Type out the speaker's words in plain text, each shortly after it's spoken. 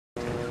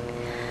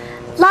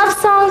Love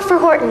Song for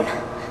Horton,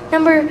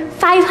 number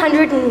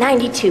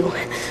 592.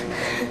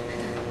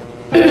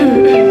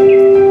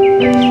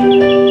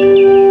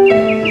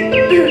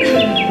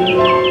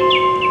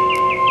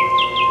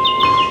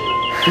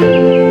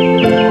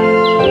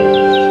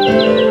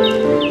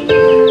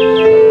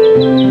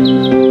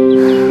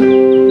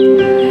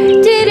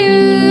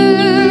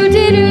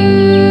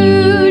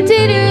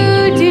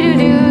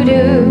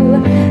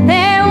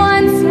 There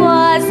once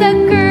was a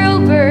girl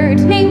bird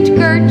named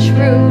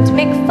Gertrude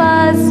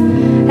McFuzz,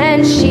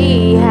 and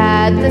she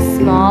had the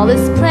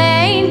smallest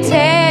plain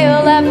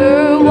tail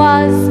ever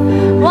was.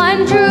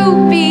 One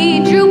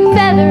droopy droop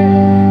feather,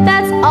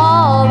 that's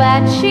all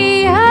that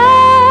she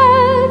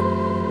had.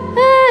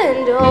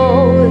 And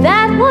oh,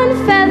 that one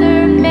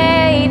feather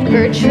made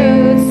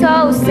Gertrude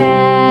so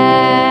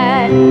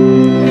sad.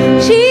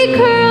 She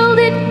curled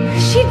it,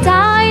 she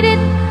dyed it,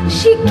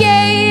 she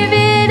gave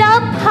it a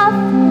puff,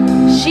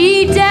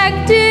 she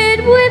decked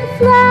it with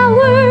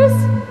flowers,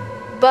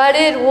 but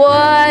it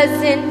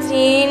wasn't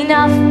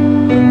enough.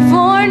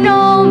 For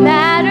no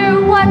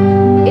matter what,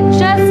 it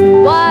just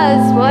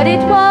was what it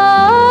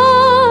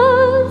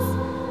was.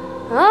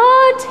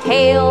 A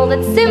tail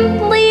that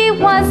simply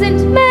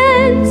wasn't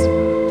meant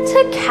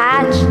to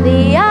catch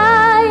the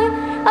eye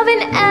of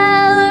an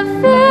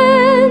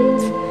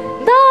elephant.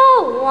 The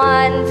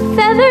one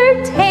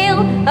feathered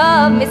tail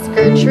of Miss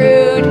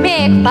Gertrude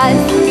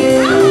McFuzz.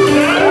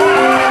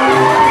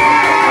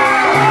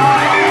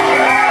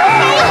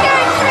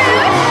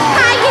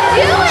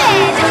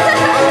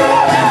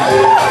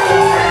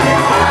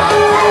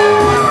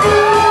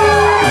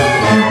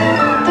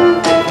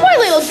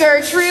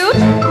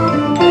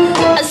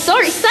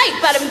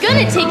 But I'm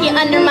gonna take you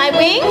under my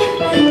wing,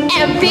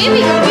 and baby,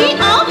 you'll be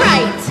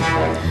alright.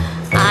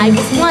 I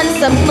was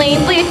once a plain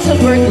little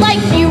bird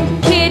like you,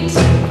 kid.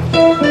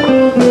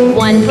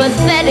 One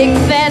pathetic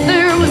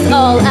feather was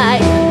all I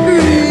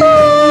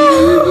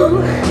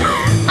grew.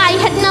 I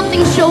had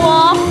nothing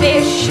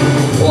show-offish.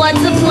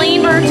 What's a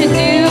plain bird to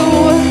do?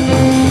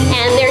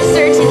 And there's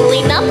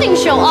certainly nothing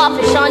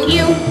show-offish on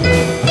you.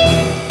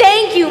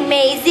 Thank you,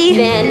 Mayzie.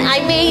 Then I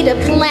made a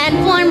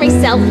plan for my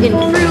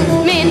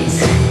self-improvement.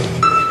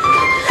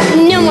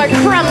 No more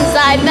crumbs,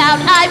 I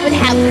vowed I would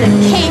have the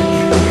cake.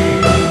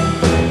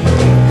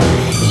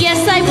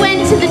 Yes, I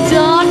went to the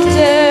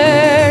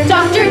doctor.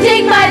 Dr.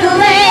 Take by the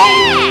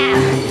leg.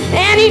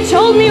 And he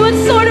told me what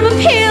sort of a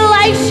pill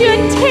I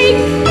should take.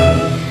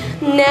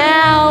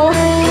 Now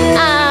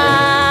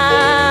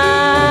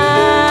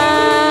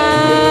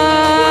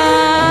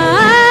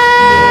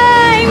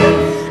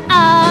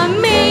I'm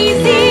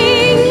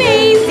amazing,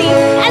 Mayzie,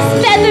 as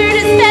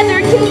feather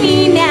can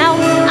be now.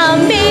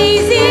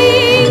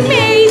 Amazing,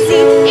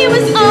 it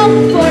was all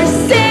for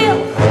sale.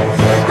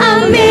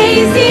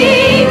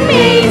 Amazing,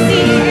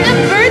 Mayzie, the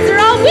birds are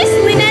all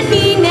whistling at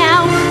me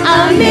now.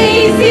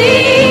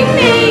 Amazing,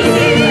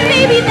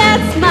 baby,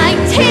 that's my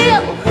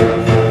tail.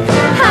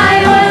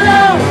 High or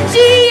low,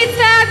 gee, it's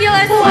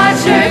fabulous, watch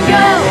her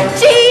go.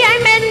 Gee,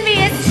 I'm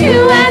envious to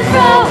and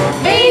fro.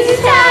 Maizie's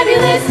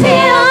fabulous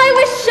tail, I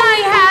wish I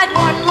had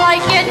one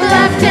like it.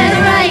 Left and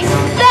right,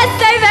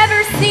 best I've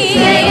ever seen.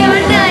 Day or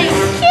night,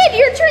 kid,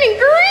 you're turning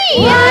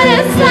green. What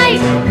a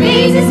sight,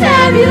 Maizie's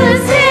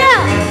fabulous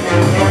tail.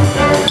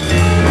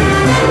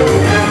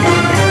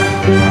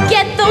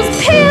 Get those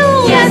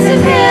pills, yes, a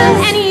pill,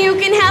 and you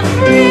can have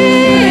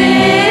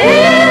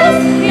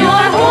frills.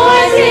 Your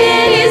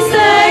Horton is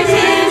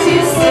certain to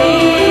see,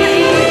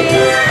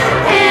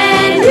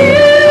 and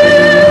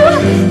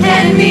you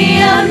can be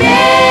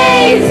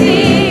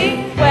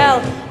amazing. Well,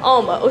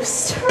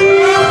 almost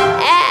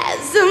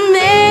as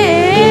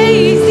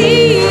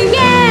amazing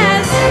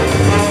as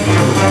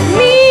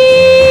me.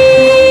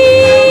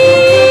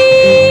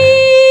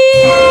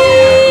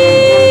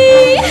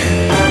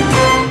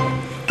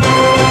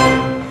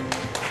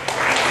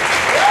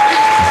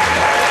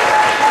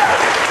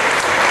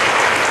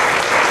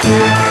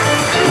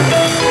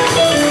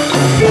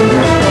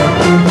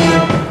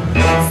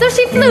 So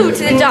she flew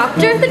to the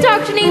doctor. The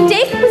doctor named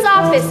Dave, whose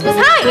office was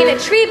high in a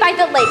tree by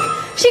the lake.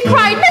 She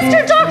cried,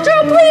 Mr. Doctor,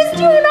 oh, please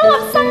do you know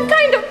of some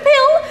kind of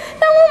pill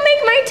that will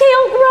make my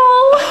tail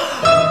grow?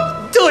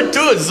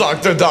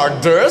 Do,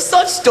 Doctor.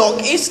 Such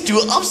talk is too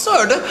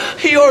absurd.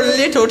 Your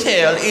little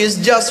tail is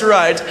just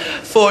right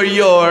for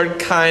your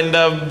kind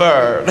of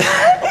bird. That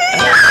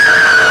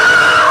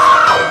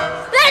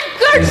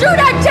Gertrude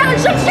had town,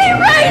 should she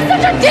raise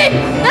such a din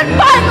that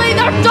finally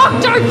the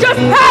doctor just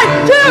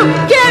had to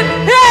give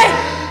in?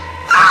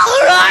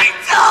 All right,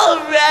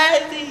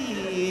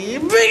 already.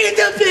 Bring it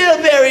to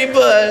Pillberry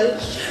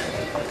Bush.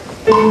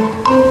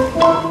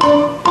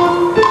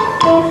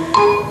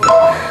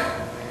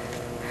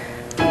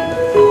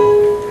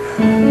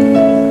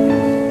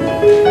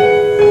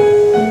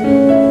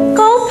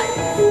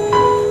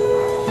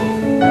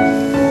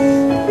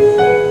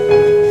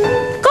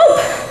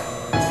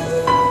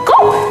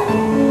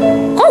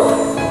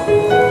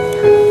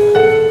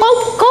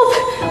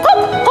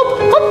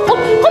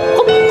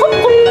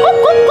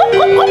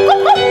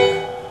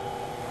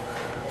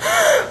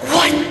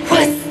 What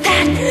was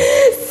that?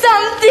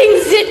 Some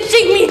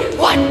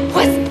What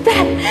was